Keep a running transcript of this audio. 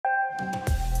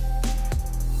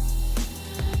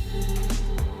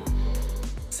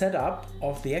setup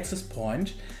of the access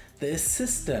point, the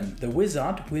assistant, the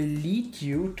wizard, will lead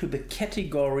you to the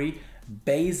category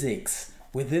Basics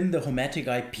within the Homematic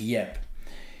IP app.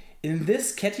 In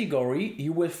this category,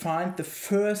 you will find the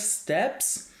first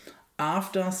steps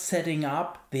after setting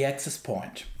up the access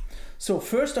point. So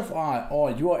first of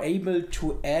all, you are able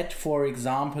to add, for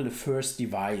example, the first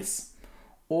device,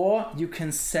 or you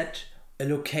can set a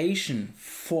location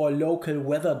for local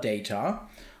weather data,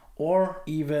 or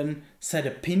even set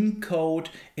a PIN code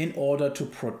in order to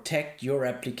protect your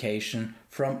application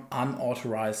from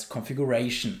unauthorized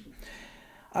configuration.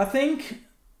 I think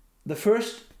the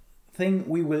first thing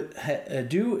we will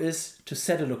do is to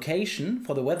set a location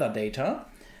for the weather data.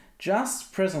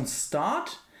 Just press on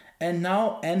Start and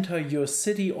now enter your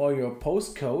city or your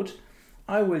postcode.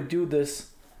 I will do this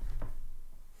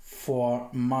for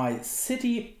my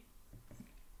city.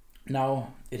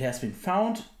 Now it has been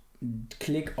found.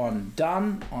 Click on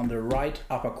Done on the right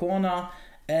upper corner,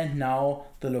 and now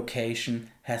the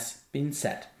location has been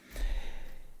set.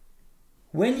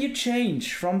 When you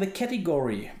change from the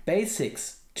category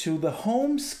Basics to the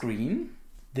home screen,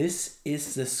 this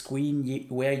is the screen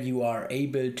where you are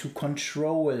able to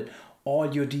control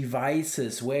all your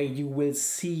devices, where you will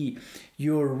see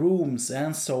your rooms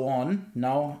and so on.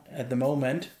 Now, at the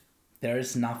moment, there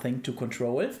is nothing to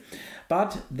control,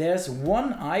 but there's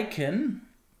one icon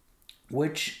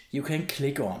which you can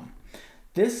click on.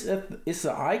 This is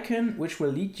the icon which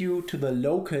will lead you to the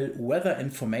local weather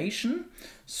information.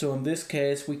 So in this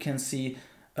case, we can see,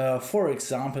 for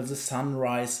example, the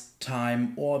sunrise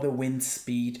time or the wind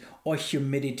speed or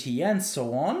humidity and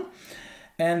so on.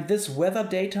 And this weather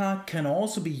data can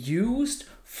also be used,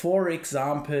 for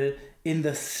example, in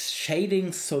the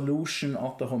shading solution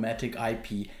of the Homematic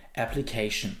IP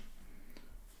application.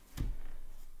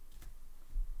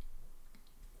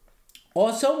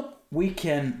 Also, we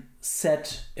can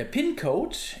set a PIN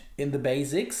code in the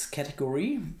Basics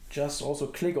category. Just also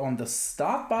click on the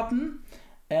Start button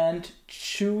and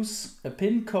choose a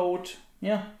PIN code.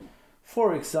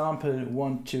 For example,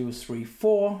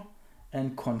 1234,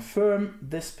 and confirm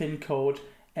this PIN code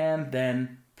and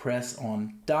then press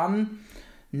on Done.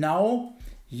 Now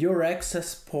your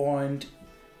access point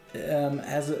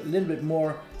has a little bit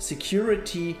more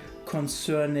security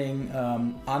concerning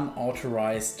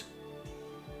unauthorized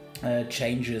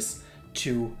changes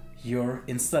to your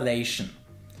installation.